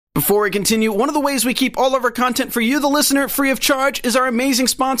Before we continue, one of the ways we keep all of our content for you, the listener, free of charge is our amazing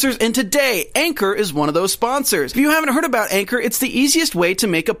sponsors, and today, Anchor is one of those sponsors. If you haven't heard about Anchor, it's the easiest way to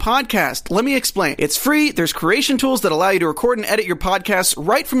make a podcast. Let me explain. It's free, there's creation tools that allow you to record and edit your podcasts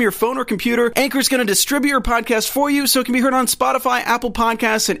right from your phone or computer. Anchor's going to distribute your podcast for you so it can be heard on Spotify, Apple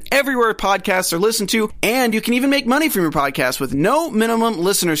Podcasts, and everywhere podcasts are listened to, and you can even make money from your podcast with no minimum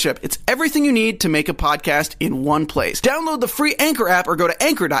listenership. It's everything you need to make a podcast in one place. Download the free Anchor app or go to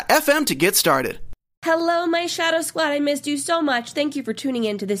anchor.fm to get started. Hello, my Shadow Squad. I missed you so much. Thank you for tuning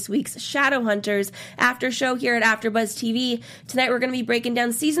in to this week's Shadowhunters after show here at AfterBuzz TV. Tonight we're going to be breaking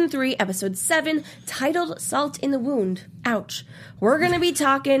down Season 3, Episode 7, titled Salt in the Wound. Ouch. We're going to be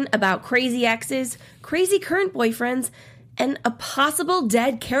talking about crazy exes, crazy current boyfriends, and a possible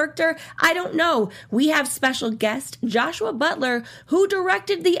dead character? I don't know. We have special guest Joshua Butler, who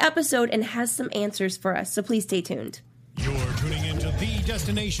directed the episode and has some answers for us, so please stay tuned. You're tuning into the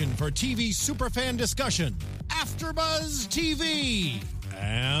destination for TV superfan discussion, AfterBuzz TV.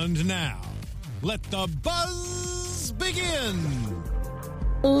 And now, let the buzz begin.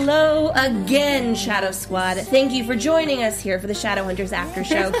 Hello again, Shadow Squad. Thank you for joining us here for the Shadowhunters After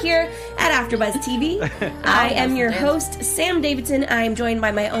Show here at AfterBuzz TV. I am your host, Sam Davidson. I am joined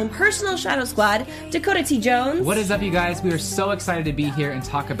by my own personal Shadow Squad, Dakota T. Jones. What is up, you guys? We are so excited to be here and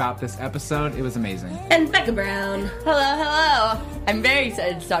talk about this episode. It was amazing. And Becca Brown. Hello. I'm very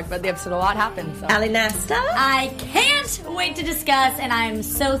excited to talk about the episode. A lot happened. So. Ali Nasta. I can't wait to discuss, and I'm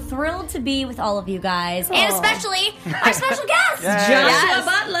so thrilled to be with all of you guys, and especially our special guest, Joshua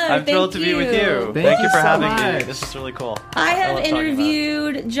Butler. I'm thrilled to be with you. Thank you for so having much. me. This is really cool. I have love talking about it.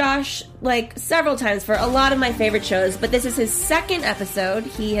 interviewed Josh several times for a lot of my favorite shows, but this is his second episode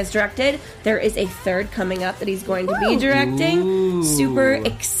he has directed. There is a third coming up that he's going to be directing. Ooh. Super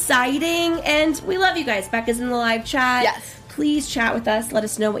exciting, and we love you guys. Becca's in the live chat. Yes. Please chat with us. Let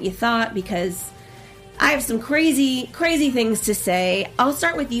us know what you thought, because I have some crazy, crazy things to say. I'll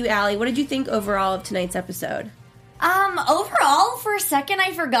start with you, Allie. What did you think overall of tonight's episode? Overall, for a second,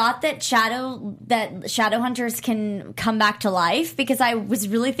 I forgot that Shadowhunters can come back to life, because I was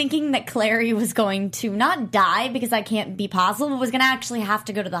really thinking that Clary was going to not die, because that can't be possible, but was going to actually have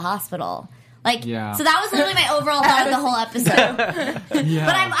to go to the hospital. So that was literally my overall thought of the whole episode. Yeah.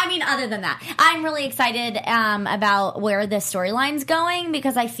 But I mean, other than that, I'm really excited about where this storyline's going,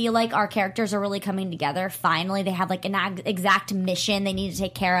 because I feel like our characters are really coming together. Finally, they have an exact mission they need to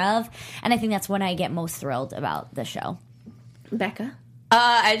take care of, and I think that's when I get most thrilled about the show. Becca?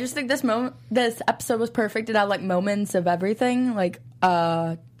 I just think this episode was perfect. It had moments of everything,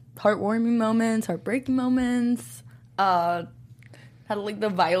 heartwarming moments, heartbreaking moments. Had the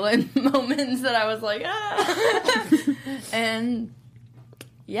violent moments that I was like, ah. And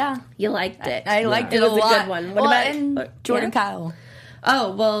yeah, You liked it. I liked it was a lot. a good one. What about and Jordan yeah? Kyle?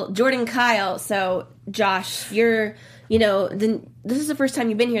 Oh, well, Jordan Kyle. So, Josh, you're, this is the first time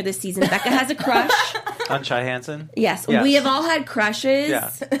you've been here this season. Becca has a crush. On Chai Hansen? Yes, Yes. we have all had crushes.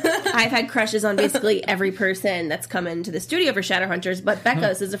 Yeah. I've had crushes on basically every person that's come into the studio for Shadowhunters, but Becca,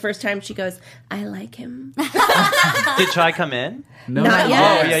 this is the first time she goes, I like him. Did Chai come in? No, Not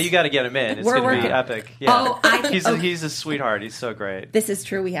yet. Oh, yeah, you got to get him in. It's We're going to be working. epic. Yeah. Oh, He's a sweetheart. He's so great. This is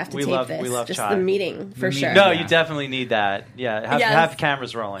true. We have to We tape love- this. we love Just Chai. the meeting, for sure. No, Yeah. you definitely need that. Yeah, Yes. have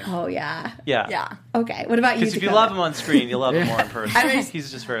cameras rolling. Oh, yeah. Yeah. Yeah. Okay, what about you, Because if you Dakota? love him on screen, you'll love him more in person. I mean-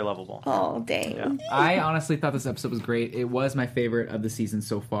 He's just very lovable. Oh, dang. Yeah. I honestly thought this episode was great. It was my favorite of the season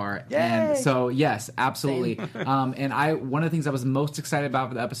so far. And so, yes, absolutely. One of the things I was most excited about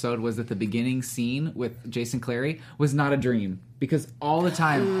for the episode was that the beginning scene with Jason Clary was not a dream. Because all the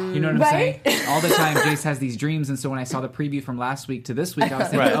time, you know what I'm saying? All the time, Jace has these dreams. And so when I saw the preview from last week to this week, I was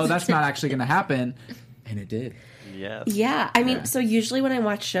thinking, Right. oh, that's not actually going to happen. And it did. Yes. Yeah, I mean, so usually when I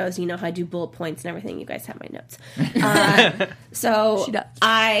watch shows, you know how I do bullet points and everything. You guys have my notes. So She does.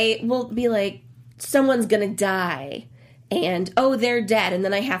 I will be like, someone's gonna die, and oh, they're dead, and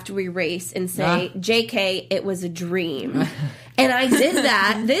then I have to erase and say, JK, it was a dream. And I did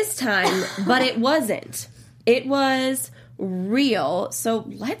that this time, but it wasn't. It was real. So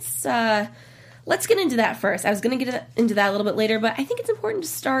let's get into that first. I was going to get into that a little bit later, but I think it's important to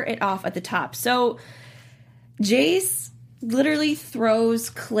start it off at the top. So Jace literally throws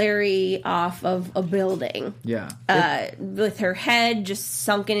Clary off of a building. Yeah. With her head just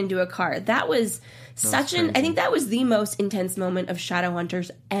sunken into a car. That was such an... crazy. I think that was the most intense moment of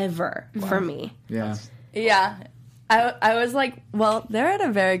Shadowhunters ever for me. Yeah. Yeah. I was like, well, they're at a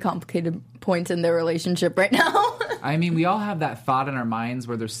very complicated point in their relationship right now. I mean, we all have that thought in our minds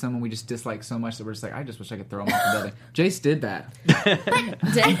where there's someone we just dislike so much that we're just like, I just wish I could throw him off the building. Jace did that.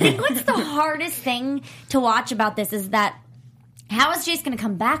 I think what's the hardest thing to watch about this is that how is Jace going to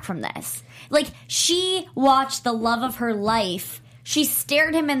come back from this? Like, she watched the love of her life. She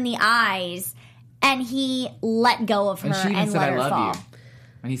stared him in the eyes, and he let go of her And she even and said, let "I her love fall. you."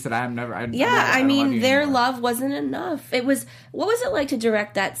 And he said, "I'm never." I Yeah, I don't mean, love you their anymore. love wasn't enough. It was. What was it like to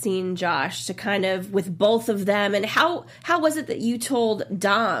direct that scene, Josh? To kind of with both of them, and how was it that you told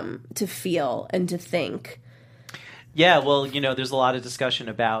Dom to feel and to think? Yeah, well, there's a lot of discussion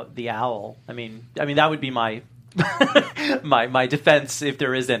about the owl. I mean, that would be my my defense, if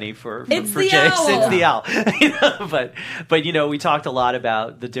there is any, for It's the Jace. owl. It's the owl. But we talked a lot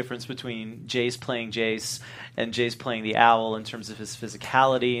about the difference between Jace playing Jace and Jace playing the owl in terms of his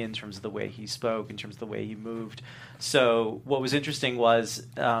physicality, in terms of the way he spoke, in terms of the way he moved. So what was interesting was,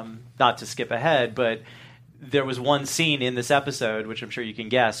 not to skip ahead, but there was one scene in this episode, which I'm sure you can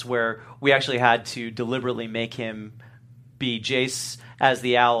guess, where we actually had to deliberately make him be Jace as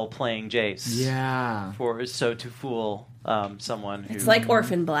the owl playing Jace. Yeah. To fool someone who... It's like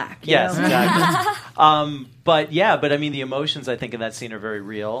Orphan Black. you Yes, know? exactly. But I mean, the emotions I think in that scene are very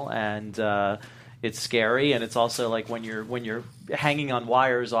real, and it's scary, and it's also like when you're hanging on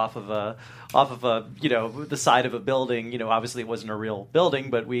wires off of a the side of a building. Obviously it wasn't a real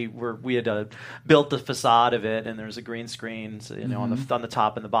building, but we had built the facade of it, and there's a green screen, so, on the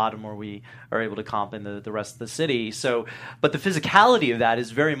top and the bottom where we are able to comp in the rest of the city. So, but the physicality of that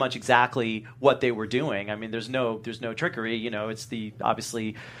is very much exactly what they were doing. I mean, there's no trickery. It's the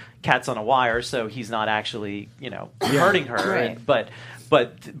obviously cat's on a wire, so he's not actually hurting her. Right.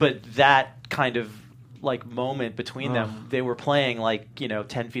 But that kind of like moment between them, they were playing like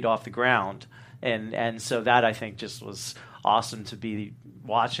 10 feet off the ground, and so that I think just was awesome to be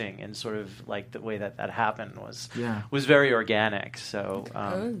watching, and sort of like the way that happened was very organic. So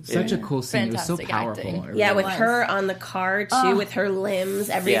Such a cool scene. It was so Fantastic powerful. acting. It really Yeah, with was. her on the car too, with her limbs.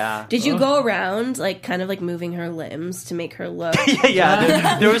 Yeah. Did you go around like kind of like moving her limbs to make her look?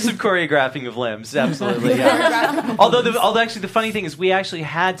 there was some choreographing of limbs, absolutely. Yeah. Although actually the funny thing is we actually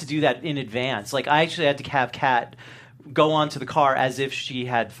had to do that in advance. Like I actually had to have Kat go onto the car as if she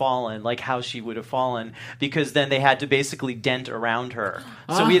had fallen, like how she would have fallen, because then they had to basically dent around her.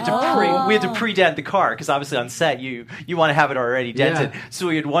 So we had to pre-dent the car, because obviously on set you want to have it already dented. Yeah. So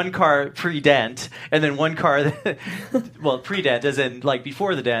we had one car pre-dent, and then one car pre-dent as in like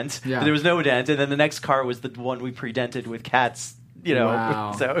before the dent, but there was no dent, and then the next car was the one we pre-dented with Kat's.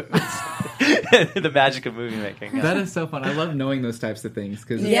 Wow. So it's the magic of movie making. That is so fun. I love knowing those types of things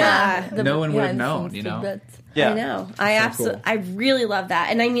because Yeah. no one would have known, Yeah. I know. I absolutely, cool. I really love that.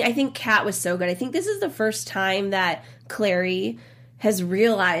 And I mean, I think Kat was so good. I think this is the first time that Clary has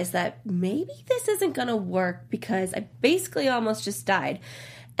realized that maybe this isn't going to work because I basically almost just died.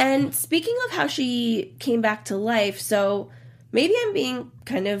 And speaking of how she came back to life, so maybe I'm being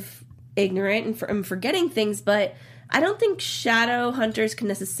kind of ignorant and I'm forgetting things, but I don't think shadow hunters can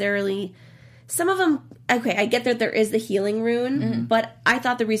necessarily... Some of them... Okay, I get that there is the healing rune, but I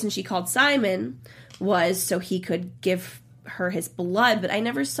thought the reason she called Simon was so he could give her his blood, but I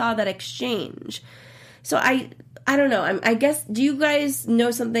never saw that exchange. So I don't know. I guess, do you guys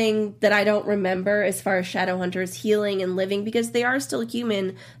know something that I don't remember as far as shadow hunters healing and living? Because they are still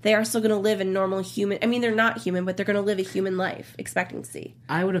human. They are still going to live a normal human... I mean, they're not human, but they're going to live a human life expectancy.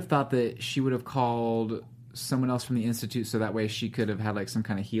 I would have thought that she would have called someone else from the Institute so that way she could have had like some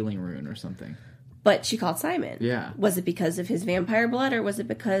kind of healing rune or something. But she called Simon. Yeah. Was it because of his vampire blood, or was it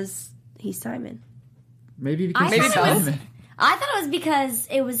because he's Simon? Maybe because I he's thought it was- Simon. I thought it was because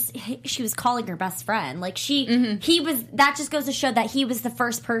she was calling her best friend. Like he was. That just goes to show that he was the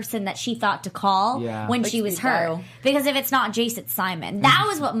first person that she thought to call when Like she was speed hurt. dial. Because if it's not Jace, it's Simon. That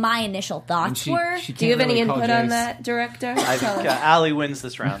was what my initial thoughts were. Do you have any input on that, director? I think Allie wins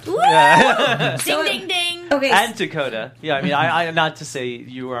this round. Ding ding ding. Okay. And Dakota. Yeah, I mean, I not to say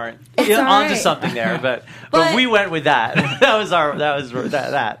you aren't It's all onto right. something there, but But- we went with that. that was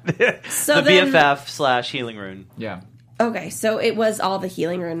that. So the then- BFF / healing rune. Yeah. Okay, so it was all the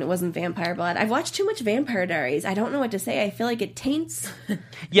healing rune. It wasn't vampire blood. I've watched too much Vampire Diaries. I don't know what to say. I feel like it taints.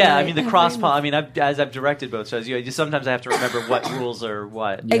 Yeah, I Right. mean the cross. I mean, as I've directed both shows, sometimes I have to remember what rules are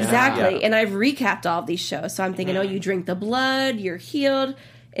what. Yeah. Exactly. Yeah. And I've recapped all of these shows. So I'm thinking, oh, you drink the blood, you're healed.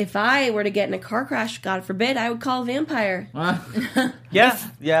 If I were to get in a car crash, God forbid, I would call a vampire. Yeah,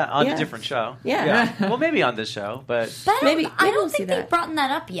 on Yeah. a different show. Yeah. Well, maybe on this show, but But I Maybe don't we'll see think they've that. brought that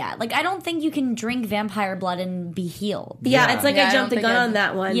up yet. Like, I don't think you can drink vampire blood and be healed. Yeah, it's like Yeah, I I jumped the don't gun think on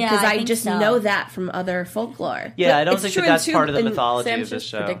that one Yeah, because I I think just so. know that from other folklore. yeah, But I don't it's think true that that's in part of the in- mythology Sam's of this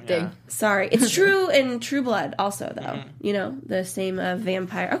just show. predicting. Yeah. Sorry, it's true in True Blood also, though. You know, the same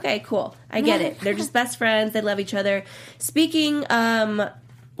vampire. Okay, cool. I get it. They're just best friends. They love each other. Speaking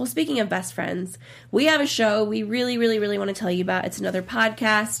Well, speaking of best friends, we have a show we really, really, really want to tell you about. It's another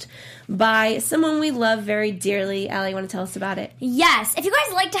podcast by someone we love very dearly. Allie, you want to tell us about it? Yes. If you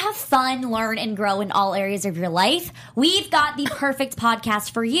guys like to have fun, learn, and grow in all areas of your life, we've got the perfect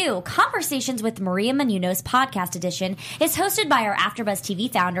podcast for you. Conversations with Maria Menounos Podcast Edition is hosted by our AfterBuzz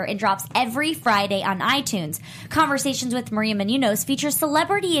TV founder and drops every Friday on iTunes. Conversations with Maria Menounos features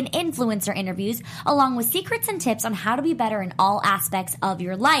celebrity and influencer interviews, along with secrets and tips on how to be better in all aspects of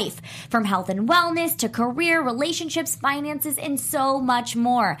your life, from health and wellness to career, relationships, finances, and so much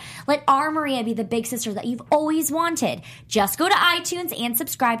more. Let our Maria be the big sister that you've always wanted. Just go to iTunes and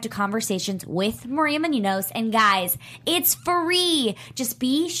subscribe to Conversations with Maria Menounos. And guys, it's free. Just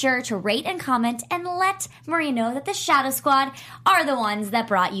be sure to rate and comment and let Maria know that the Shadow Squad are the ones that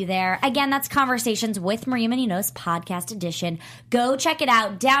brought you there. Again, that's Conversations with Maria Menounos Podcast Edition. Go check it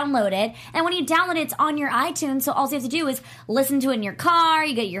out, download it, and when you download it, it's on your iTunes, so all you have to do is listen to it in your car,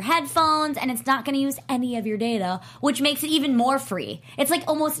 you get your headphones, and it's not going to use any of your data, which makes it even more free. It's like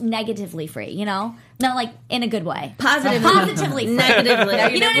almost negatively free, you know? No, like in a good way. Positively free.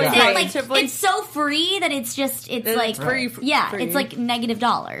 Negatively. You know what I'm saying? Like, Right. it's so free that it's like free. Yeah, Free. it's like negative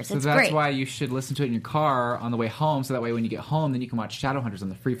dollars. So It's that's great. why you should listen to it in your car on the way home, so that way when you get home, then you can watch Shadowhunters on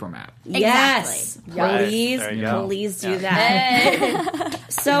the Freeform app. Yes. Right. Please, There you go. please do Yeah. that.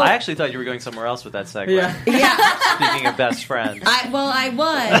 So, I actually thought you were going somewhere else with that segue. yeah. Speaking of best friends. I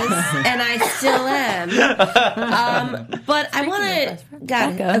was, and I still am. But I want to.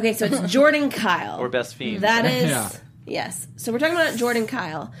 God. Becca. Okay, so it's Jordan Kyle. Or best fiend. That is. Yeah. Yes. So we're talking about Jordan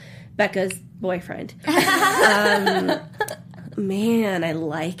Kyle, Becca's boyfriend. Man, I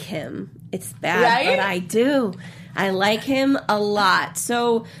like him. It's bad, Right? but I do. I like him a lot.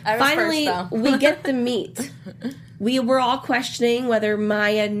 So I was finally, first, though. we get the meet. We were all questioning whether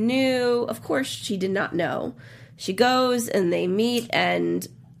Maya knew. Of course, she did not know. She goes and they meet, and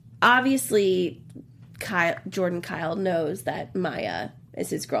obviously, Jordan Kyle knows that Maya is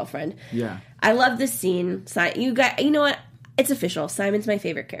his girlfriend. Yeah. I love this scene. You know what? It's official. Simon's my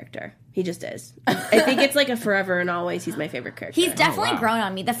favorite character. He just is. I think it's like a forever and always. He's my favorite character. He's definitely wow. grown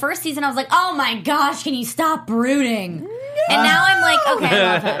on me. The first season, I was like, "Oh my gosh, can you stop brooding?" And now I'm like, "Okay,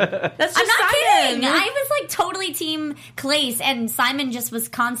 I love him." That's just I'm not Simon. kidding. I was like totally team Clace, and Simon just was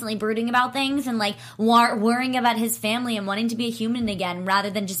constantly brooding about things and like worrying about his family and wanting to be a human again rather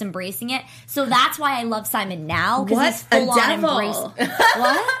than just embracing it. So that's why I love Simon now, because What he's full a on devil. embrace.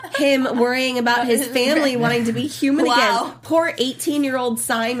 What? Him worrying about his family wanting to be human Wow. again. Poor 18-year-old I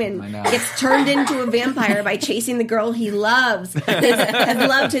Simon know. gets turned into a vampire by chasing the girl he loves. Has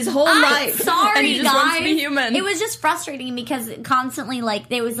loved his whole I'm life. sorry, And he just guys. wants to be human. It was just frustrating because constantly, like,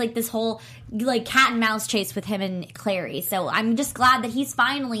 there was like this whole like cat and mouse chase with him and Clary. So I'm just glad that he's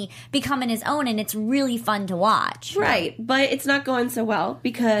finally becoming his own, and it's really fun to watch. Right, but it's not going so well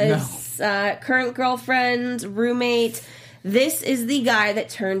because current girlfriend, roommate, this is the guy that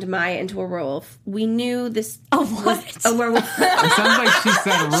turned Maya into a werewolf. We knew this was a werewolf. It sounds like she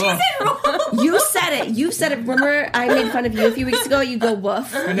said rough. You said it. You said it. Remember, I made fun of you a few weeks ago. You go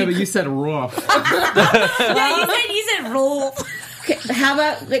woof. I know, but you said rough. Yeah, you said wolf. Okay, how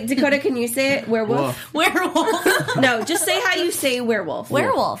about like, Dakota? Can you say it? Werewolf. Woof. Werewolf. No, just say how you say werewolf.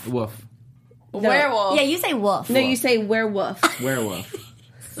 Werewolf. Woof. Werewolf. Yeah, you say wolf. No, you say werewolf. Werewolf.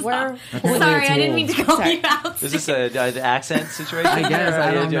 Werewolf. Apparently Sorry, it's I didn't mean to wolf. call Sorry. you out. Is this an accent situation? I guess,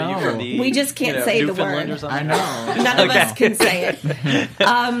 I don't Are you from know. the, We just can't say the Newfoundland word. Or something? I know. None of us can say it.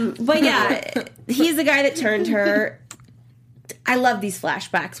 But yeah, he's the guy that turned her. I love these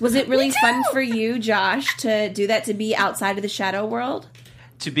flashbacks. Was it really fun for you, Josh, to do that, to be outside of the shadow world?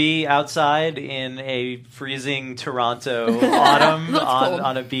 To be outside in a freezing Toronto autumn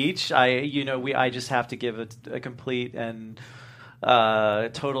on a beach, I just have to give a complete and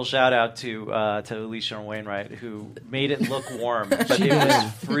total shout out to Alicia Wainwright, who made it look warm, but it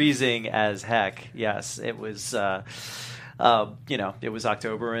was freezing as heck. Yes, it was. It was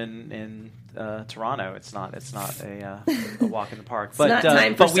October in Toronto. It's not a walk in the park. But not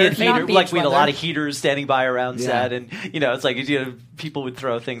time for but we had surfing on heater, beach like we had a weather. lot of heaters standing by around Yeah. set, and it's like people would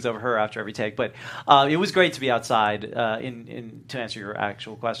throw things over her after every take. But it was great to be outside. To answer your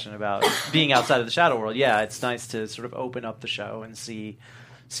actual question about being outside of the shadow world, yeah, it's nice to sort of open up the show and see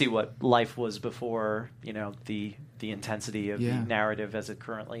what life was before the intensity of the narrative as it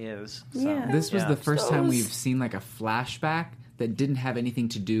currently is. So, Yeah. This was yeah. the first time we've seen like a flashback that didn't have anything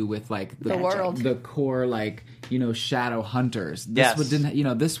to do with like The world. the core shadow hunters. This Yes.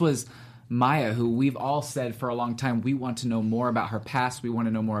 didn't this was Maya, who we've all said for a long time we want to know more about her past, we want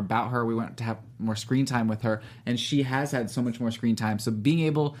to know more about her, we want to have more screen time with her, and she has had so much more screen time. So being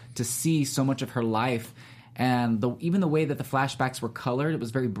able to see so much of her life And even the way that the flashbacks were colored, it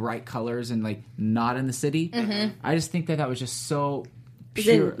was very bright colors and like not in the city. I just think that was just so It's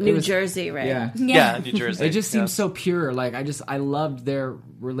pure. in New Jersey, right? Yeah. New Jersey. It just seems so pure. Like I loved their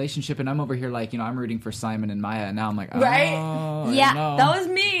relationship, and I'm over here like, I'm rooting for Simon and Maya, and now I'm like, Right? oh, Yeah, no. That was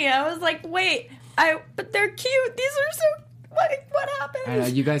me. I was like, wait, but they're cute. These are so. What happened? I know,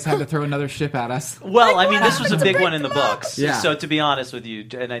 you guys had to throw another ship at us. Well, Like, I mean, what this was a happened to big break one in the them up? books. Yeah. So to be honest with you,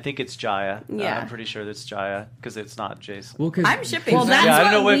 and I think it's Jaya. Yeah. I'm pretty sure it's Jaya because it's not Jason. Well, 'cause I'm shipping. Well, that's yeah,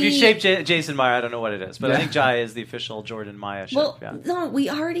 I don't what know if you we- shape Jason Maya. I don't know what it is, but I Yeah. think Jaya is the official Jordan Maya ship. Well, yeah. no, we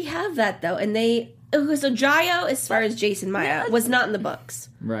already have that though, and so Jayo, as far as Jason Maya, was not in the books,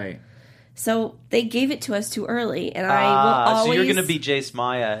 right. so they gave it to us too early, and I will always. So you're going to be Jace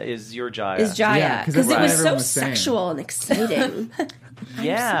Maya is your Jaya. is Jaya Yeah, 'cause because that's it what was everyone so was saying. sexual and exciting.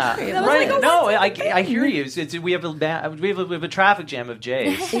 Yeah, sorry. That was right. like a No, once-in-a-game. I hear you. We have a traffic jam of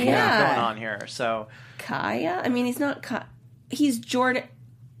Jays Yeah. going on here. So Kaya, I mean, he's not. He's Jordan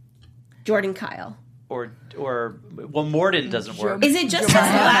Kyle. or Morden doesn't work. Is it just his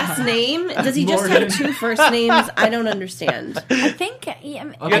last name? Does he just have two first names? I don't understand. I think You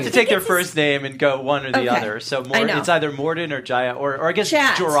have to take their first name and go one or the Okay. other. So I know. it's either Morden or Jaya, or I guess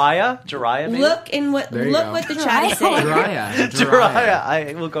Chat. Jiraiya maybe? Look There you go. what the chat is saying. Jiraiya.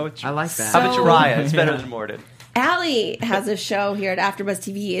 I will go with I like that. How about So- Jiraiya? It's better Yeah. than Morden. Allie has a show here at AfterBuzz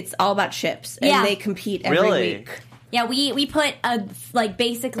TV. It's all about ships, and Yeah. they compete every Really? week. Yeah, we put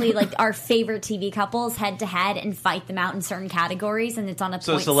basically our favorite TV couples head to head and fight them out in certain categories, and it's on a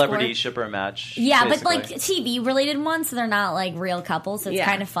So a point celebrity score. shipper match. Yeah, basically. but TV related ones, so they're not like real couples. So it's Yeah.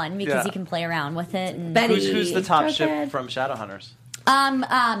 kind of fun because Yeah. you can play around with it. And Betty. who's the top Jughead. ship from Shadowhunters?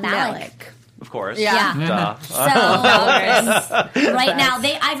 Malik. Malik. Of course. Yeah. Duh. So right now,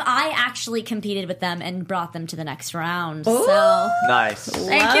 I actually competed with them and brought them to the next round. So Nice.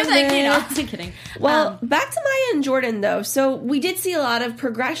 Thank you. No, I'm kidding. Well, back to Maya and Jordan, though. So we did see a lot of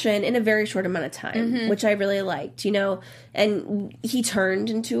progression in a very short amount of time, which I really liked, And he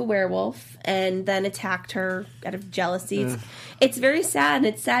turned into a werewolf and then attacked her out of jealousy. It's very sad, and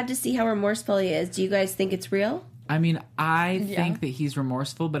it's sad to see how remorseful he is. Do you guys think it's real? I mean, I think that he's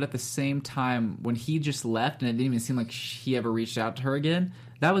remorseful, but at the same time, when he just left and it didn't even seem like he ever reached out to her again,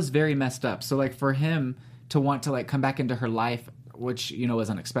 that was very messed up. So, for him to want to, come back into her life, which, was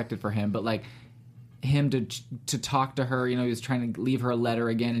unexpected for him, but, him to talk to her, he was trying to leave her a letter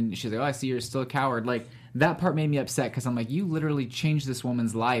again, and she's like, oh, I see you're still a coward. That part made me upset, because I'm like, you literally changed this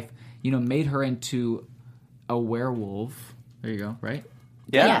woman's life, made her into a werewolf. There you go, right?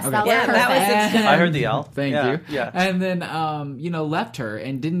 Yeah. yes, that was Yeah, perfect. that was I heard the L. Thank Yeah, you. Yeah. And then, left her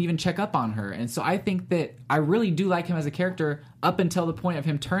and didn't even check up on her. And so I think that I really do like him as a character up until the point of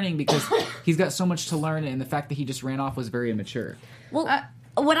him turning, because he's got so much to learn, and the fact that he just ran off was very immature. Well,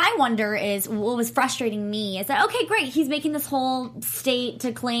 what I wonder is, what was frustrating me is that, okay, great, he's making this whole state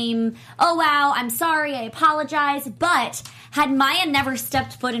to claim, oh, wow, I'm sorry, I apologize, but had Maya never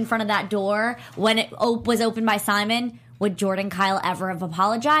stepped foot in front of that door when it was opened by Simon, would Jordan Kyle ever have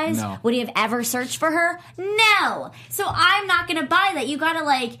apologized? No. Would he have ever searched for her? No. So I'm not gonna buy that. You gotta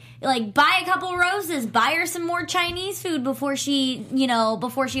buy a couple roses, buy her some more Chinese food before she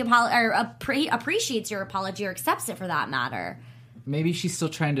appreciates your apology or accepts it, for that matter. Maybe she's still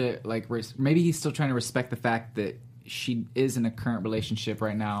trying to, maybe he's still trying to respect the fact that she is in a current relationship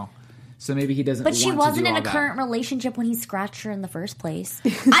right now. So maybe he doesn't But she want wasn't to do in a all that. current relationship when he scratched her in the first place.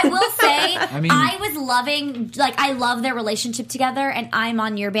 I will say, I was loving, I love their relationship together, and I'm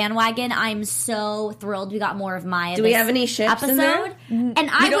on your bandwagon. I'm so thrilled we got more of Maya. Do we this have any ships episode? in there? And We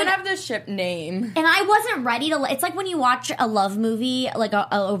I don't would have the ship name. and I wasn't ready to. It's like when you watch a love movie, like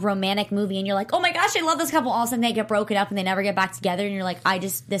a romantic movie, and you're like, oh my gosh, I love this couple. All of a sudden they get broken up and they never get back together, and you're like,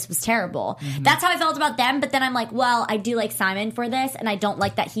 this was terrible. That's how I felt about them. But then I'm like, well, I do like Simon for this, and I don't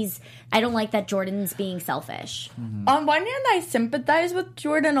like that Jordan's being selfish. On one hand, I sympathize with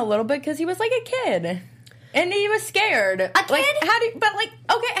Jordan a little bit because he was like a kid. And he was scared. A kid? How do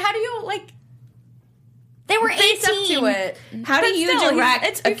you They were face up 18. to it? How do But you still, direct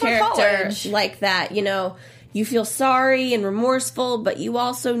it's a before character college. like that? You feel sorry and remorseful, but you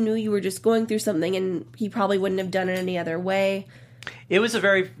also knew you were just going through something, and he probably wouldn't have done it any other way. That was a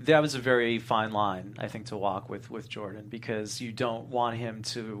very fine line, I think, to walk with Jordan, because you don't want him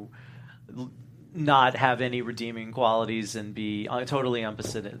to not have any redeeming qualities and be totally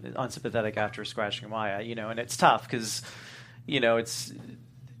unsympathetic after scratching Maya, and it's tough because, it's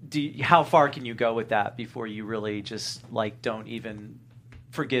how far can you go with that before you really just don't even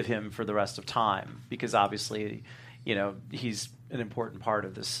forgive him for the rest of time, because obviously, he's an important part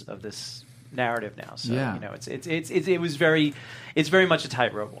of this narrative now. So Yeah. it's very much a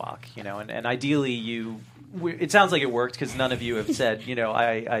tightrope walk, and ideally you it sounds like it worked because none of you have said,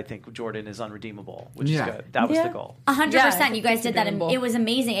 I think Jordan is unredeemable, which is good. That was the goal. 100%. You guys did that, and it was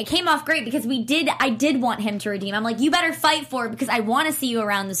amazing. It came off great because I did want him to redeem. I'm like, you better fight for it because I want to see you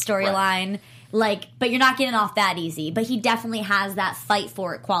around the storyline. Right. But you're not getting off that easy. But he definitely has that fight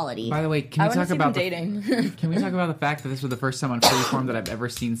for it quality. By the way, can we talk about dating? Can we talk about the fact that this was the first time on Freeform that I've ever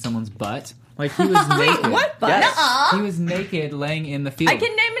seen someone's butt? Like, he was naked. What butt? Yes. He was naked, laying in the field. I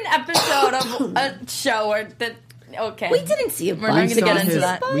can name an episode of a show where that. Okay, We didn't see a We're not going to get into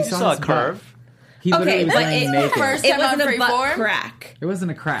that. We You saw a his butt. curve. He literally was but laying naked. first It time on wasn't a butt Freeform? crack. It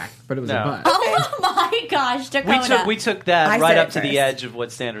wasn't a crack, but it was No. a butt. Oh my gosh, Dakota. We took that I right said up it to the first. edge of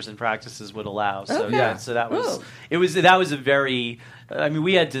what standards and practices would allow. So Okay. so that was Ooh. that was a very. I mean,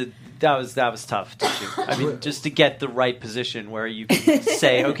 we had to. That was tough to do. I mean, just to get the right position where you can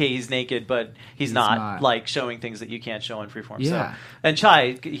say, okay, he's naked, but he's not like showing things that you can't show on Freeform. Yeah. So, and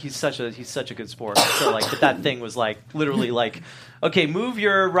Chai, he's such a good sport. So like, but that thing was like literally like, okay, move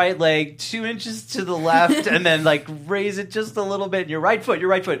your right leg 2 inches to the left, and then like raise it just a little bit. And your right foot.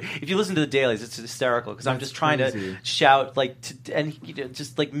 If you listen to the dailies, it's hysterical because I'm just trying crazy. to shout like,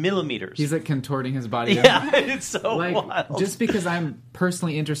 just like millimeters. He's like contorting his body. Yeah, it's so like, wild. just because I'm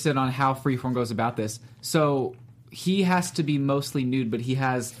personally interested on how Freeform goes about this. So he has to be mostly nude, but he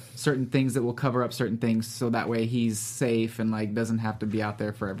has certain things that will cover up certain things, so that way he's safe and like doesn't have to be out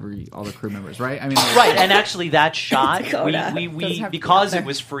there for all the crew members, right? I mean, like, Right, and actually that shot, Dakota. we Doesn't have to be because out it there.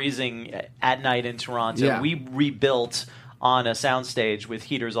 was freezing at night in Toronto, Yeah. we rebuilt on a soundstage with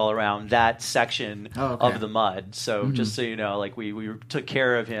heaters all around that section of the mud. So just so you know, like we took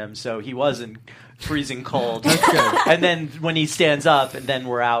care of him, so he wasn't freezing cold. That's good. And then when he stands up, and then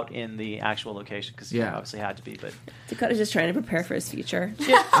we're out in the actual location because he obviously had to be. But Dakota's just trying to prepare for his future.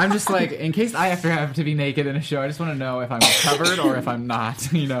 I'm just like, in case I have to be naked in a show, I just want to know if I'm covered or if I'm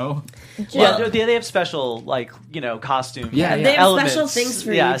not, you know? yeah, they have special costume. Yeah, They have elements. special things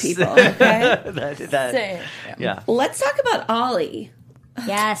for Yes. you people, okay? that, yeah. Let's talk about Ollie.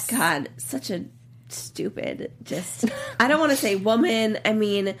 Yes. God, such a stupid, I don't want to say woman. I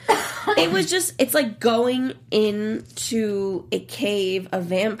mean, it's like going into a cave of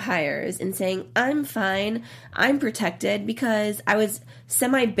vampires and saying, I'm fine, I'm protected because I was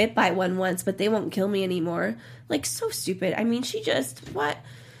semi-bit by one once, but they won't kill me anymore. Like, so stupid. I mean, what?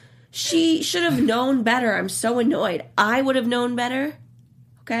 She should have known better. I'm so annoyed. I would have known better.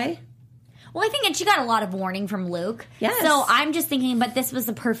 Okay? Well, I think and she got a lot of warning from Luke. Yes. So I'm just thinking, but this was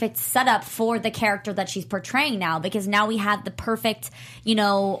the perfect setup for the character that she's portraying now, because now we have the perfect,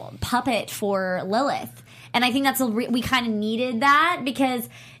 puppet for Lilith. And I think we kind of needed that because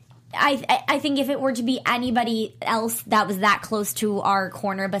I think if it were to be anybody else that was that close to our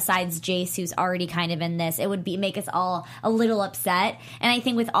corner besides Jace, who's already kind of in this, it would make us all a little upset. And I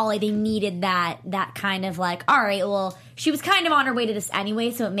think with Ollie, they needed that kind of like, all right, well, she was kind of on her way to this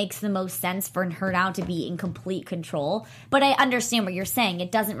anyway, so it makes the most sense for her now to be in complete control. But I understand what you're saying. It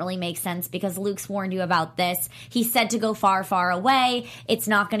doesn't really make sense because Luke's warned you about this. He said to go far, far away. It's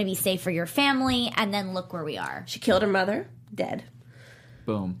not going to be safe for your family. And then look where we are. She killed her mother. Dead.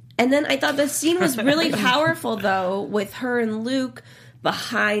 Boom. And then I thought the scene was really powerful, though, with her and Luke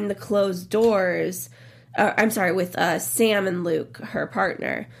behind the closed doors. With Sam and Luke, her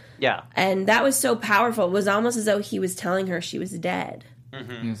partner. Yeah. And that was so powerful. It was almost as though he was telling her she was dead.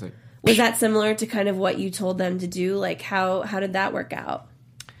 He was like, Was that similar to kind of what you told them to do? Like, how did that work out?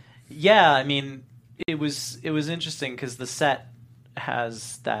 Yeah, I mean, it was interesting because the set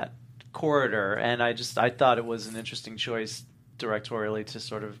has that corridor, and I thought it was an interesting choice directorially to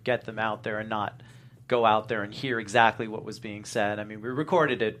sort of get them out there and not go out there and hear exactly what was being said. I mean, we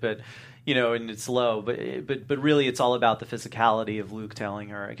recorded it, but and it's low, but really it's all about the physicality of Luke telling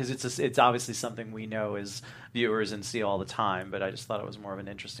her, because it's obviously something we know as viewers and see all the time. But I just thought it was more of an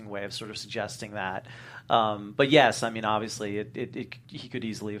interesting way of sort of suggesting that. But yes, I mean, obviously he could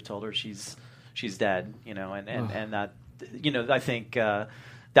easily have told her she's dead, and that I think.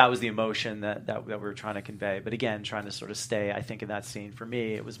 That was the emotion that we were trying to convey. But again, trying to sort of stay, I think, in that scene. For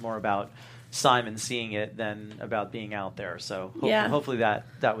me, it was more about Simon seeing it than about being out there. So hopefully that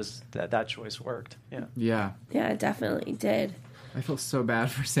choice worked. Yeah. yeah. Yeah, it definitely did. I felt so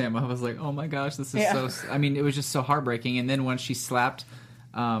bad for Sam. I was like, oh my gosh, this is so... I mean, it was just so heartbreaking. And then when she slapped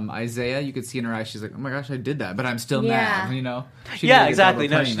Isaiah, you could see in her eyes, she's like, oh my gosh, I did that, but I'm still mad, She did a good job exactly.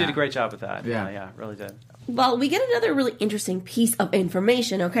 of No, playing she did a that. great job with that. Yeah. Yeah, really did. Well, we get another really interesting piece of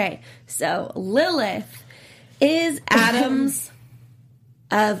information. Okay, so Lilith is Adam's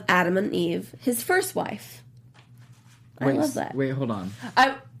of Adam and Eve, his first wife. I love that. Wait, hold on.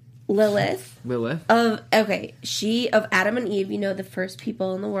 Lilith Lilith? she of Adam and Eve, the first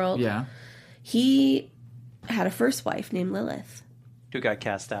people in the world. Yeah. He had a first wife named Lilith. Who got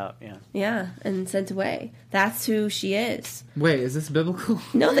cast out? Yeah. Yeah, and sent away. That's who she is. Wait, is this biblical?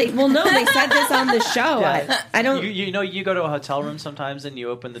 No, they said this on the show. Yeah. I don't. You know, you go to a hotel room sometimes and you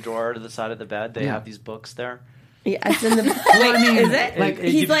open the door to the side of the bed. They have these books there. Yeah, it's in the. Wait, I mean, is it? like,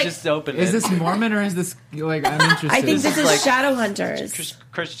 He's you like. just open Is it. this Mormon or is this like I'm interested? I think this is like Shadowhunters.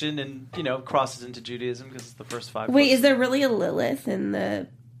 Christian and, crosses into Judaism because it's the first 5 Wait, books. is there really a Lilith in the?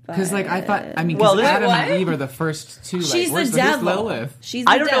 Because like I thought, I mean, Well, because Adam what? and Eve are the first two. Like, She's the where's devil. Lilith? She's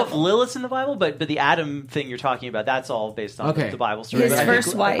the I don't know if devil. Lilith's in the Bible, but the Adam thing you're talking about, that's all based on Okay. the Bible story. His But I first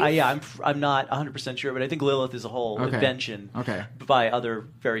think, wife. I'm not 100% sure, but I think Lilith is a whole Okay. invention Okay. by other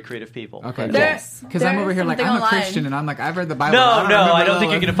very creative people. Okay, But- Yes. because I'm over here like I'm a Christian and I'm like I've read the Bible. No, remember I don't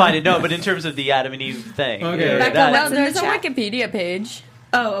think you're Lilith. going to find it. No, but in terms of the Adam and Eve thing. Okay. yeah, Becca, that- what's No, in there's the a chat? Wikipedia page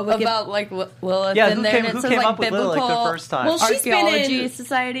Lilith. about like Lilith yeah, in who there, came, and it who says came like up with biblical Lilith the first time? Well, she's been archaeology in-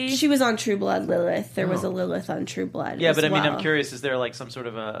 society. She was on True Blood Lilith. There was a Lilith on True Blood. yeah, as but I mean, well I'm curious, is there like some sort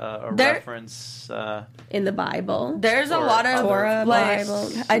of a There- reference? in the Bible. There's a Or lot of Torah, like Bible.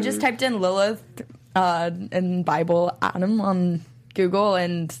 I just typed in Lilith and Bible Adam on Google,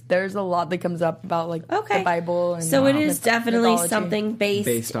 and there's a lot that comes up about like Okay. the Bible. And So it is definitely mythology. something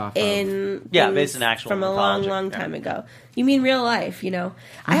Based off of- in Yeah, things based in actual from a mythology, long yeah. time ago. You mean real life?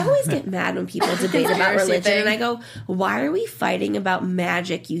 I always get mad when people debate about Conspiracy religion, thing. and I go, "Why are we fighting about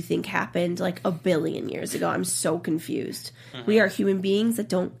magic? You think happened like a billion years ago?" I'm so confused. We are human beings that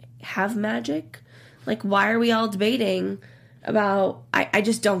don't have magic. Like, why are we all debating about? I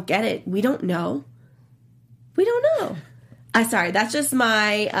just don't get it. We don't know. We don't know. Sorry, that's just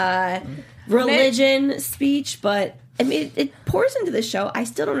my religion speech, but I mean, it pours into the show. I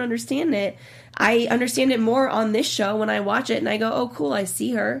still don't understand it. I understand it more on this show when I watch it, and I go, "Oh, cool! I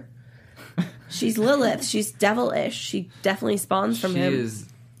see her. She's Lilith. She's devilish. She definitely spawns from She him." is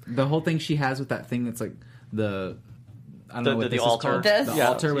the whole thing she has with that thing that's like the. I don't know what the this altar. is called. This? The Yeah,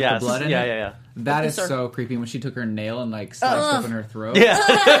 altar with yes, the blood in yeah, it. yeah. That is Sir. so creepy when she took her nail and like sliced open her throat. Yeah.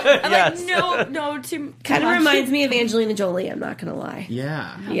 I'm yes. like, no, too Kind of much. reminds me of Angelina Jolie. I'm not gonna lie.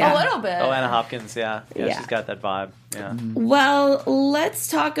 Yeah. Yeah. a little bit. Oh, Anna Hopkins, yeah. Yeah. She's got that vibe. Yeah. Well, let's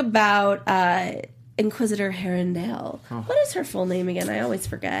talk about Inquisitor Herondale. What is her full name again? I always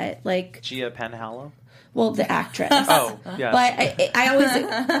forget. Like, Gia Penhallow? well, the actress. Oh, yeah. But I always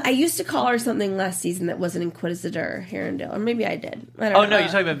I used to call her something last season that wasn't Inquisitor Herondale, or maybe I did. I don't Oh, know. no, you're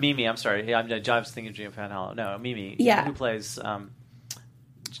talking about Mimi. I'm sorry. Yeah, I was thinking of Gia Penhallow. No, Mimi. Yeah. Who plays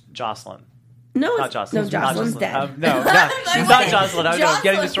Jocelyn. No, Not Jocelyn. No, Jocelyn's dead. No, she's not Jocelyn. I'm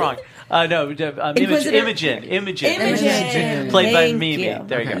getting this wrong. No, Inquisitor- Imogen. Imogen. Played by Thank Mimi. you.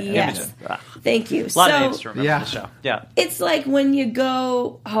 There you go. Yes. Imogen. Ah, Thank you. a lot of names to remember Yeah. in the show. Yeah. It's like when you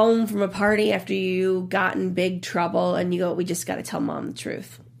go home from a party after you got in big trouble and you go, "We just got to tell mom the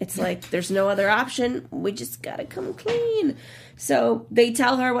truth." It's like there's no other option. We just got to come clean. So they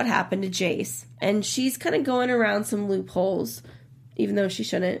tell her what happened to Jace, and she's kind of going around some loopholes, even though she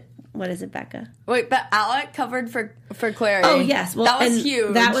shouldn't. What is it, Becca? Wait, but Alec covered for Clary. Oh yes, well that was and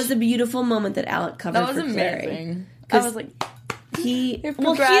huge. That was a beautiful moment that Alec covered. That was for Clary. amazing. I 'Cause was like, He's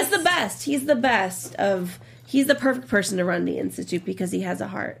progressed. the best. He's the best of. He's the perfect person to run the institute because he has a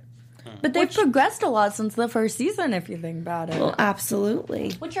heart. but they've progressed a lot since the first season, if you think about it. Well,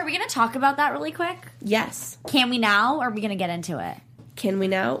 absolutely. Which are we going to talk about that really quick? Yes. Can we now? Or are we going to get into it? Can we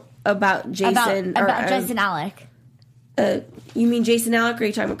now about Jason? About Jason Alec. You mean Jason Alec, or are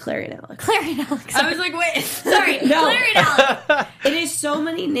you talking about Clary and Alec? Clary and Alec. I was like, wait. Sorry, No. Clary and Alec. It is so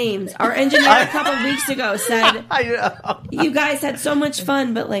many names. Our engineer a couple weeks ago said, I know. "You guys had so much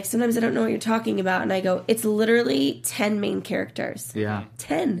fun, but like sometimes I don't know what you're talking about." And I go, "It's literally 10 main characters. Yeah.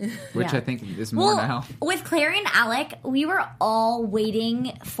 10." Which Yeah. I think is more Well, now. with Clary and Alec, we were all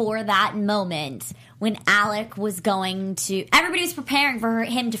waiting for that moment when Alec was going to. Everybody was preparing for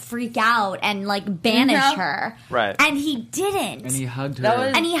him to freak out and like banish Yeah. her, Right. And he didn't. And he hugged her. That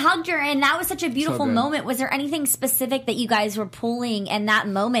was- And he hugged her, and that was such a beautiful good. moment. Was there anything specific that you guys were pulling in that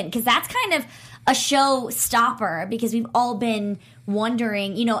moment? Because that's kind of a show stopper, because we've all been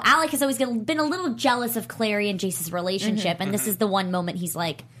wondering. Alec has always been a little jealous of Clary and Jace's relationship, and this is the one moment he's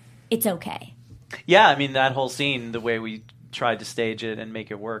like, it's okay. Yeah, I mean, that whole scene, the way we tried to stage it and make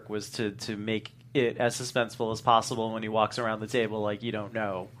it work was to make it as suspenseful as possible when he walks around the table, like you don't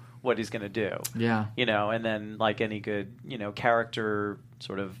know what he's going to do. Yeah. And then like any good, character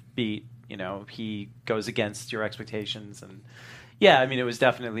sort of beat, he goes against your expectations. And yeah, I mean, it was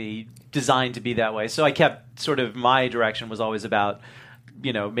definitely designed to be that way. So I kept sort of, my direction was always about,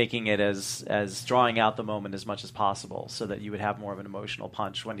 making it as drawing out the moment as much as possible so that you would have more of an emotional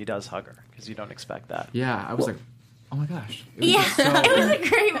punch when he does hug her, because you don't expect that. Yeah, I was like, Oh my gosh. It was Yeah, just so- it was a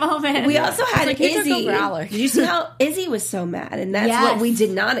great moment. We also had like, he took Izzy. over Alec. Did you see how Izzy was so mad? And that's Yes. what we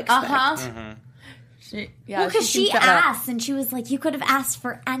did not expect. Well, because she seemed shut up. asked, and she was like, "You could have asked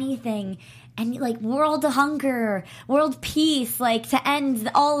for anything." And like world hunger, world peace, like to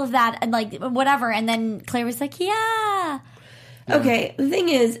end all of that, and like whatever. And then Claire was like, "Yeah, Okay, the thing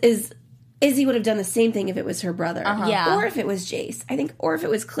is Izzy would have done the same thing if it was her brother. Yeah. Or if it was Jace. I think, or if it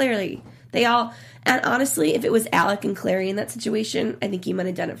was Clary. They all, and honestly, if it was Alec and Clary in that situation, I think he might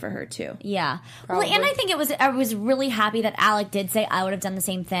have done it for her too. yeah." Well, and I think I was really happy that Alec did say I would have done the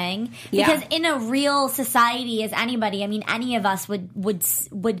same thing, because in a real society, as anybody, I mean, any of us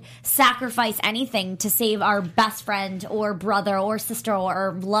would sacrifice anything to save our best friend or brother or sister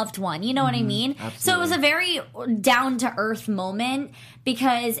or loved one. You know what I mean? So it was a very down to earth moment,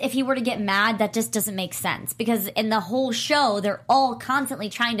 because if he were to get mad, that just doesn't make sense, because in the whole show, they're all constantly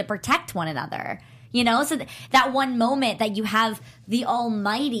trying to protect one another. You know, so that one moment that you have the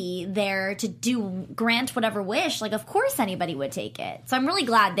Almighty there to grant whatever wish, like, of course anybody would take it. So I'm really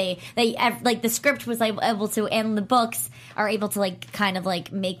glad they like the script was able to, and the books are able to like kind of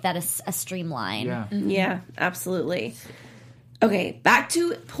like make that a streamline. Yeah. Yeah, absolutely. Okay, back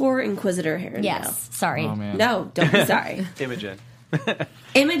to poor Inquisitor Harrendale. Yes. Sorry. Oh man. No, don't be sorry. Imogen.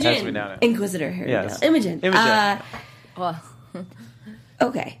 Imogen, As we now know. Inquisitor Harrendale. Yes. Imogen. Imogen.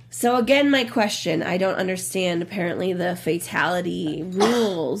 Okay, so again, my question. I don't understand, apparently, the fatality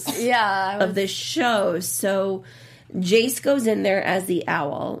rules of this show. So Jace goes in there as the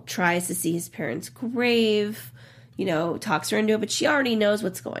owl, tries to see his parents' grave, you know, talks her into it, but she already knows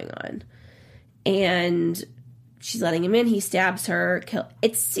what's going on. And she's letting him in. He stabs her.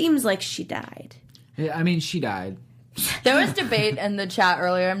 It seems like she died. Yeah, I mean, she died. There was debate in the chat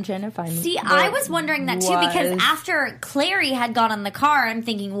earlier. I'm trying to find. See, what I was wondering that too, because was. after Clary had gone on the car, I'm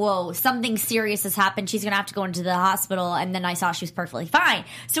thinking, whoa, something serious has happened. She's going to have to go into the hospital. And then I saw she was perfectly fine.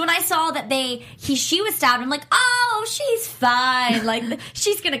 So when I saw that she was stabbed, I'm like, oh, she's fine. Like,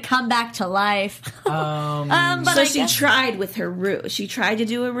 she's going to come back to life. But So I she guess- tried with her rune. She tried to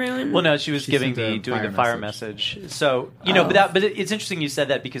do a rune. Well, no, she was doing sent a the fire fire message. So you know, but it's interesting you said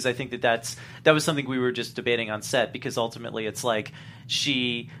that, because I think that was something we were just debating on set, because ultimately it's like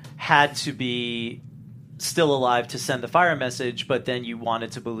she had to be still alive to send the fire message, but then you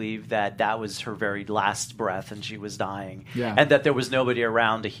wanted to believe that that was her very last breath and she was dying, and that there was nobody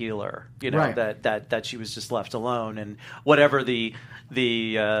around to heal her. You know, Right. that she was just left alone, and whatever the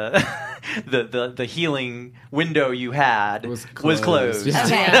healing window you had Was was closed. closed. Yeah.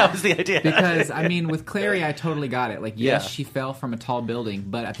 Okay. That was the idea. Because I mean, with Clary, I totally got it. Like, yes, Yeah. she fell from a tall building,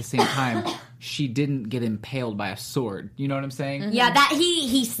 but at the same time, she didn't get impaled by a sword. You know what I'm saying? Yeah, that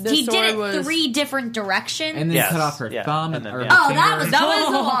he The did sword it was- 3 different directions. And then Yes. cut off her Yeah. thumb And then- or yeah. her Oh, finger. that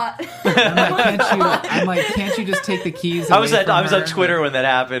was a lot. I'm like, can't you just take the keys? I was away at from I was on her? Twitter when that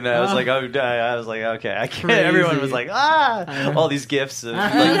happened. And I was like, okay, I can't. Crazy. Everyone was like, all these gifs of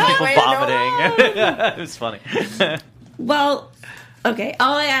like, people Wait, vomiting. It was funny. Well, okay,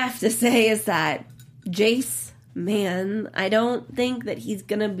 all I have to say is that Jace, man, I don't think that he's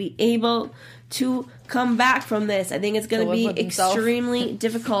going to be able to come back from this. I think it's going to live be with himself. extremely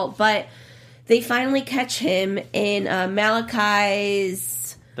difficult, but they finally catch him in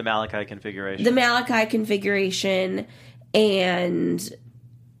Malachi's... The Malachi configuration. The Malachi configuration, and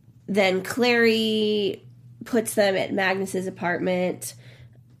then Clary puts them at Magnus's apartment.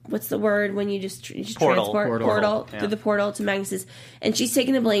 What's the word when you just Portal. transport Portal, yeah. through the portal to Magnus's? And she's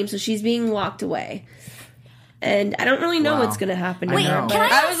taking the blame, so she's being walked away. And I don't really know Wow. what's going to happen. to I Wait, her, know. but-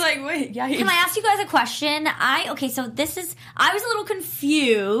 can I was like, wait, yeah. Can I ask you guys a question? I was a little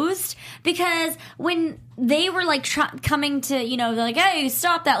confused, because when they were like coming to, you know, they're like, hey,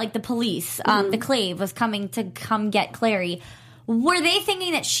 stop that, like the police, the Clave was coming to come get Clary. Were they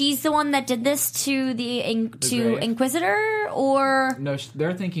thinking that she's the one that did this to the grave? Inquisitor, or? No,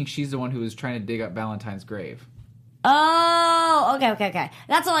 they're thinking she's the one who was trying to dig up Valentine's grave. Oh, okay.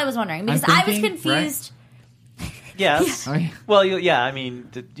 That's all I was wondering, because I was thinking, confused. Yes. Oh, yeah. Well, yeah. I mean,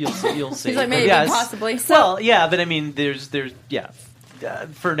 you'll see. He's like, But maybe, yes. possibly. Well, yeah, but I mean, there's yeah.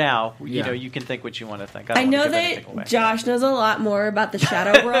 For now, you Yeah. know, you can think what you want to think. I don't know wanna give anything away. that Josh knows a lot more about the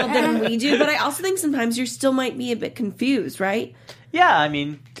Shadow World than we do, but I also think sometimes you still might be a bit confused, right? Yeah, I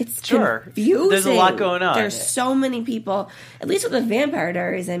mean, It's sure. confusing. There's a lot going on. There's so many people. At least with the Vampire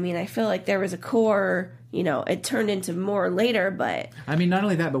Diaries, I mean, I feel like there was a core. You know, it turned into more later, but I mean, not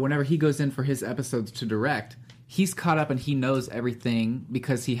only that, but whenever he goes in for his episodes to direct, he's caught up and he knows everything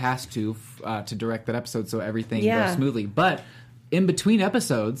because he has to direct that episode so everything Yeah. goes smoothly. But in between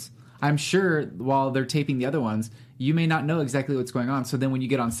episodes, I'm sure while they're taping the other ones, you may not know exactly what's going on. So then when you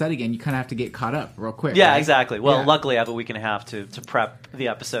get on set again, you kind of have to get caught up real quick. Yeah, right? exactly. Well, Yeah. luckily I have a week and a half to prep the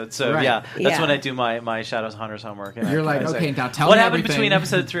episode. So Right. yeah, that's Yeah. when I do my Shadows Hunters homework. And You're I like, say, okay, now tell what me happened everything. between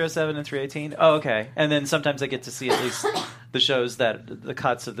episode 307 and 318? Oh, okay. And then sometimes I get to see at least the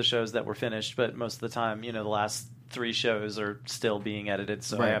cuts of the shows that were finished. But most of the time, the last 3 shows are still being edited,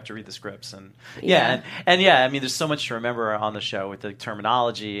 so I Right. have to read the scripts and Yeah. and yeah, I mean, there's so much to remember on the show with the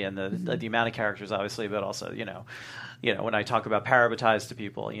terminology and the amount of characters, obviously, but also when I talk about parabatize to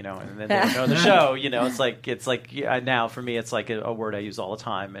people, and then they don't know the show, it's like now for me it's like a word I use all the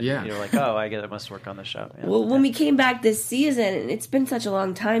time, and Yeah. you're like, oh, I must work on the show. Yeah. Well, when we came back this season, and it's been such a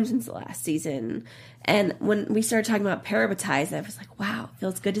long time since the last season, and when we started talking about parabatize, I was like, wow, it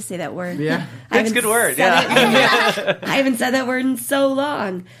feels good to say that word. Yeah. I It's a haven't good word, said yeah. it- I haven't said that word in so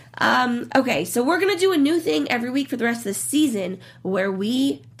long. Okay, so we're going to do a new thing every week for the rest of the season where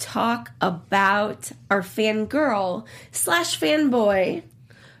we talk about our fangirl / fanboy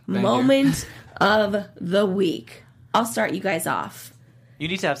moment of the week. I'll start you guys off. You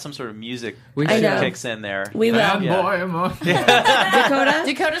need to have some sort of music We that should. kicks in there. We will. Fanboy. Dakota?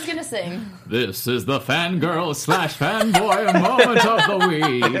 Dakota's gonna sing. This is the fangirl / fanboy moment of the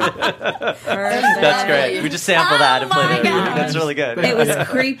week. That's great. We just sample that and play my it. gosh. That's really good. It was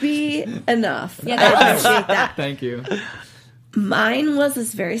creepy enough. Yeah, I that was- appreciate that. Thank you. Mine was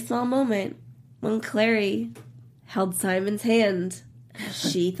this very small moment when Clary held Simon's hand.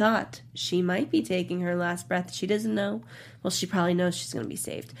 She thought she might be taking her last breath. She doesn't know. Well, she probably knows she's going to be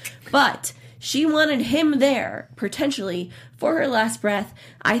saved. But she wanted him there, potentially, for her last breath.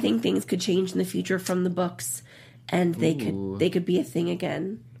 I think things could change in the future from the books, and they could be a thing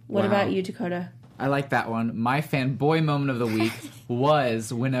again. What Wow. about you, Dakota? I like that one. My fanboy moment of the week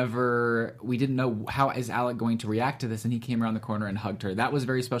was whenever we didn't know how is Alec going to react to this, and he came around the corner and hugged her. That was a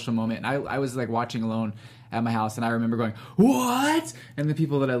very special moment. And I was like watching alone at my house, and I remember going, "What?" And the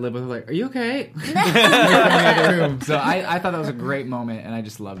people that I live with were like, "Are you okay?" Like, from the other room. So I thought that was a great moment, and I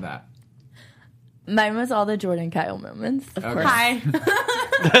just love that. Mine was all the Jordan Kyle moments. Of Okay. course. Hi.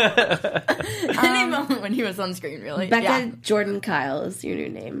 Any moment when he was on screen, really. Becca Yeah. Jordan Kyle is your new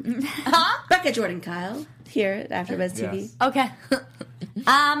name. Becca Jordan Kyle, here at AfterBuzz TV. Yes. Okay.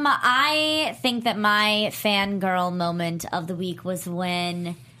 I think that my fangirl moment of the week was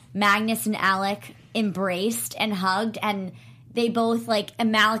when Magnus and Alec embraced and hugged, and they both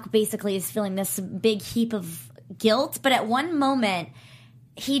and Malik basically is feeling this big heap of guilt, but at one moment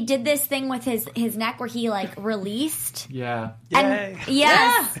he did this thing with his neck where he released. Yeah. And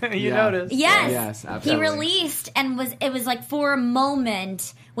yes. you Yeah. noticed. Yes. Yes, He absolutely. released and it was for a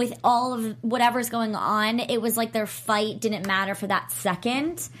moment with all of whatever's going on, it was like their fight didn't matter for that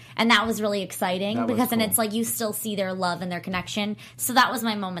second. And that was really exciting That was because then cool. it's you still see their love and their connection. So that was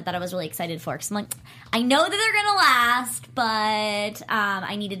my moment that I was really excited for. Because I'm I know that they're going to last, but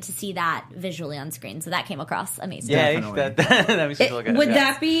I needed to see that visually on screen. So that came across amazing. Yeah, Definitely. that makes me feel good. Would Yeah.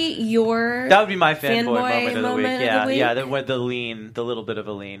 that be your That would be my fanboy moment of the week. moment Yeah, of the week? yeah. The lean, the little bit of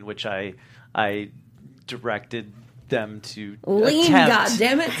a lean, which I directed them to Lean, attempt.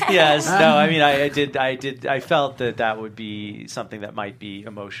 goddammit. Yes, no. I mean, I did. I felt that would be something that might be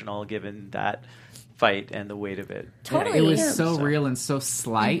emotional, given that fight and the weight of it. Totally. It was Yeah. so real and so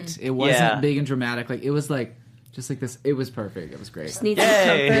slight. It wasn't Yeah. big and dramatic. It was just like this. It was perfect. It was great. Just need some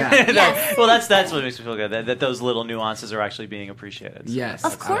Yay! comfort. Yes. Well, that's what makes me feel good. That those little nuances are actually being appreciated. So Yes.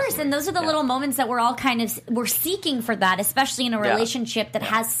 Of course, absolutely. and those are the little moments that we're all we're seeking for that, especially in a Yeah. relationship that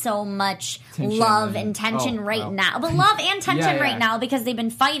has so much Tension love and- and tension oh, right wow. now. But love and tension Yeah, yeah. right now because they've been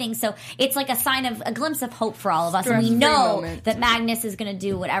fighting. So it's like a sign of a glimpse of hope for all of us, and we Stress-free know moment. that Magnus is going to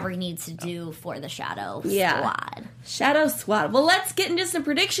do whatever he needs to do for the Shadow Yeah. Squad. Shadow Squad. Well, let's get into some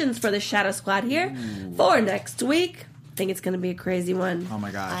predictions for the Shadow Squad here for next week. I think it's going to be a crazy one. Oh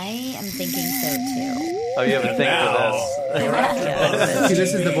my gosh. I am thinking so too. Oh, you have a thing for this. See,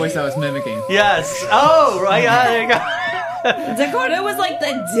 this is the voice I was mimicking. Yes. Oh, right. Yeah, there you go. Dakota was like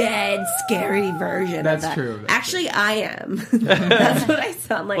the dead, scary version That's of that. true. That's Actually, I am. That's what I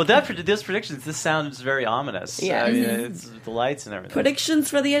sound like. Well, those predictions. This sounds very ominous. Yeah. I mean, it's the lights and everything. Predictions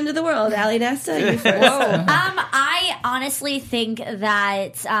for the end of the world. Ali Nesta, you first. I honestly think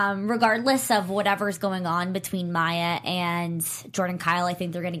that regardless of whatever's going on between Maya and Jordan Kyle, I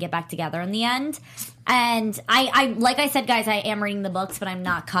think they're going to get back together in the end. And I like I said, guys, I am reading the books, but I'm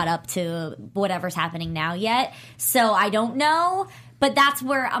not caught up to whatever's happening now yet. So I don't know. But that's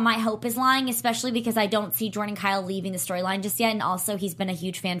where my hope is lying, especially because I don't see Jordan Kyle leaving the storyline just yet. And also, he's been a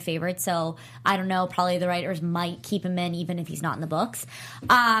huge fan favorite. So I don't know. Probably the writers might keep him in even if he's not in the books.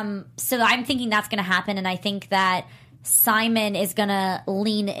 So I'm thinking that's going to happen. And I think that Simon is gonna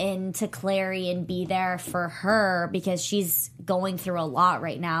lean into Clary and be there for her because she's going through a lot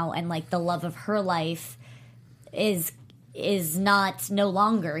right now, and like the love of her life is no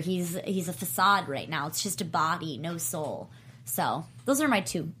longer. He's a facade right now. It's just a body, no soul. So those are my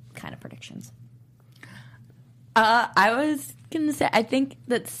two kind of predictions. I was gonna say I think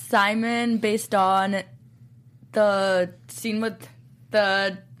that Simon, based on the scene with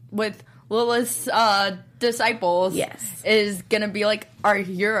Lilith's disciples, Yes. is gonna be like our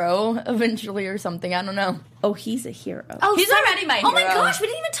hero eventually or something. I don't know. Oh, he's a hero. Oh, He's already my Oh my hero. gosh, we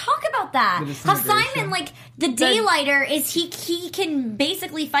didn't even talk about that. The How disintegration. Simon, like the Daylighter, is he can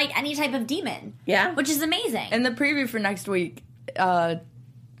basically fight any type of demon. Yeah. Which is amazing. In the preview for next week,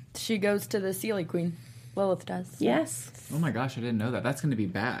 she goes to the Sealy Queen. Lilith does. Yes. Oh my gosh, I didn't know that. That's going to be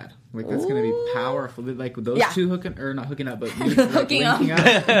bad. Like, that's going to be powerful. Like, those Yeah. two not hooking up, but Hooking up. linking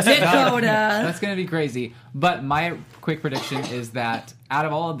up. Dakota. That's going to be crazy. But my quick prediction is that out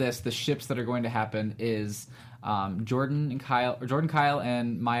of all of this, the ships that are going to happen is Jordan, Kyle,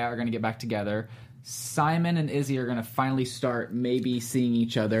 and Maya are going to get back together. Simon and Izzy are going to finally start maybe seeing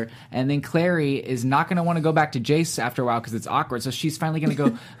each other. And then Clary is not going to want to go back to Jace after a while because it's awkward. So she's finally going to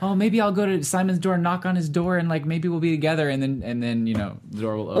go, oh, maybe I'll go to Simon's door and knock on his door and like maybe we'll be together. And then you know, the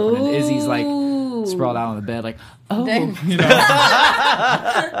door will open and Izzy's like sprawled out on the bed like, oh, you know.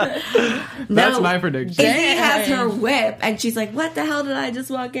 That's my prediction. Izzy has her whip, and she's like, what the hell did I just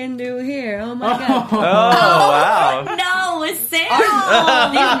walk into here? Oh, my God. Oh, wow. no, it's Sam.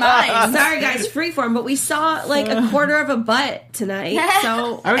 Sorry, guys, freeform, but we saw like a quarter of a butt tonight.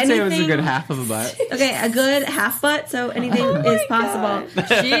 So I would say it was a anything- good half of a butt. Okay, a good half butt, so anything is possible.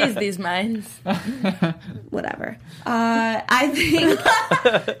 Jeez, these minds. Whatever. I think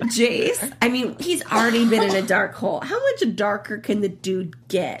Jace, I mean, he's already been in a dark hole. How much darker can the dude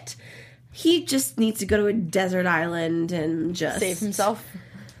get? He just needs to go to a desert island and just Save himself.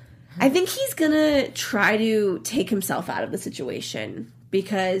 I think he's gonna try to take himself out of the situation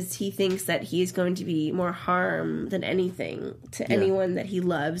because he thinks that he's going to be more harm than anything to anyone that he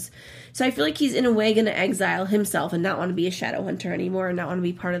loves. So I feel like he's in a way gonna exile himself and not want to be a shadow hunter anymore and not want to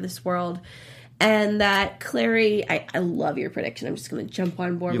be part of this world. And that Clary, I love your prediction. I'm just going to jump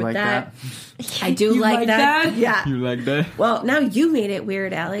on board You with like that. I do like that. Yeah. You like that? Well, now you made it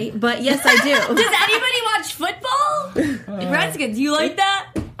weird, Allie. But yes, I do. Does anybody watch football? Redskins, you like that?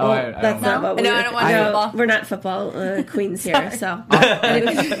 Oh, That's not what I we're don't watch no, football. We're not football queens here. So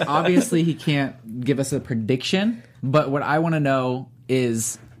Obviously, he can't give us a prediction, but what I want to know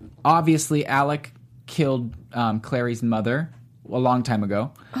is obviously Alec killed Clary's mother a long time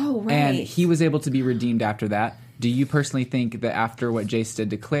ago. Oh, right. And he was able to be redeemed after that. Do you personally think that after what Jace did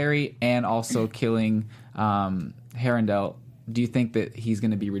to Clary and also killing Harrendell, do you think that he's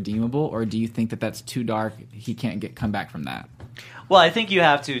going to be redeemable, or do you think that that's too dark? He can't come back from that. Well, I think you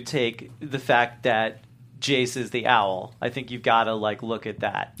have to take the fact that Jace is the owl. I think you've got to like look at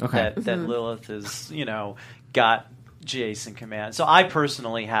that. Okay. That Lilith is, got Jace in command. So I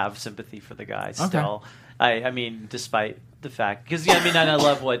personally have sympathy for the guy still. I mean, despite the fact, because and I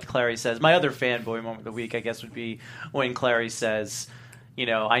love what Clary says. My other fanboy moment of the week, I guess, would be when Clary says,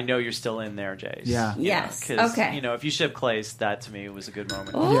 I know you're still in there, Jace. Yeah. Yes. Because, Okay. if you ship Clace, that to me was a good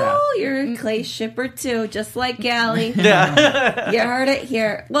moment. Oh, you're a Clay shipper too, just like Gally. Yeah. You heard it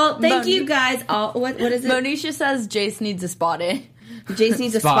here. Well, thank you guys all. What is it? Monisha says Jace needs a spa day. Jace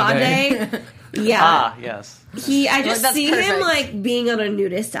needs a Spa spa day. day. Yeah. Ah, yes. I just That's see him perfect. like being on a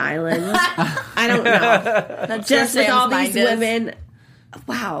nudist island. I don't know. That's Just where with all Sam's these mind is. women.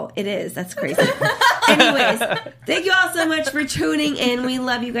 Wow, it is. That's crazy. Anyways, thank you all so much for tuning in. We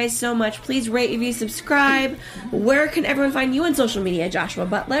love you guys so much. Please rate, review, subscribe. Where can everyone find you on social media, Joshua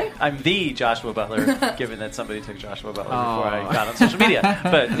Butler? I'm the Joshua Butler, given that somebody took Joshua Butler before I got on social media.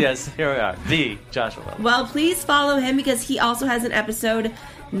 But yes, here we are. The Joshua Butler. Well, please follow him because he also has an episode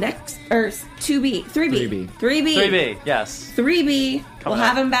next, or 3B. 3B, yes. 3B. We'll up.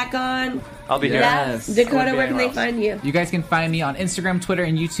 have him back on. I'll be here. Yes. Dakota, be where can they anywhere else. find you? You guys can find me on Instagram, Twitter,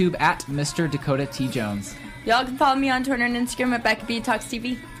 and YouTube at Mr. Dakota T. Jones. Y'all can follow me on Twitter and Instagram at Becca B Talks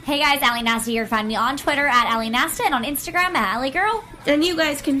TV. Hey guys, Allie Nasta here. Find me on Twitter at Allie Nasta and on Instagram at Allie Girl. And you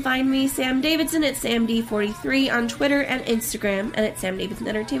guys can find me, Sam Davidson, at SamD43 on Twitter and Instagram, and at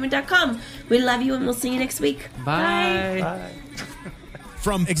SamDavidsonEntertainment.com. We love you, and we'll see you next week. Bye.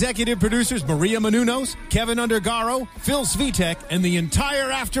 From executive producers Maria Menounos, Kevin Undergaro, Phil Svitek, and the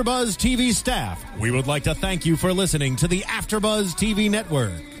entire AfterBuzz TV staff, we would like to thank you for listening to the AfterBuzz TV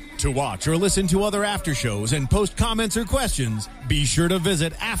network. To watch or listen to other after shows and post comments or questions, be sure to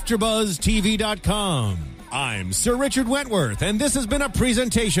visit AfterBuzzTV.com. I'm Sir Richard Wentworth, and this has been a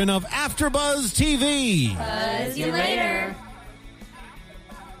presentation of AfterBuzz TV. See you later.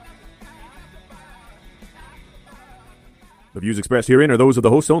 The views expressed herein are those of the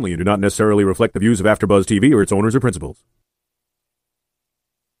hosts only and do not necessarily reflect the views of AfterBuzz TV or its owners or principals.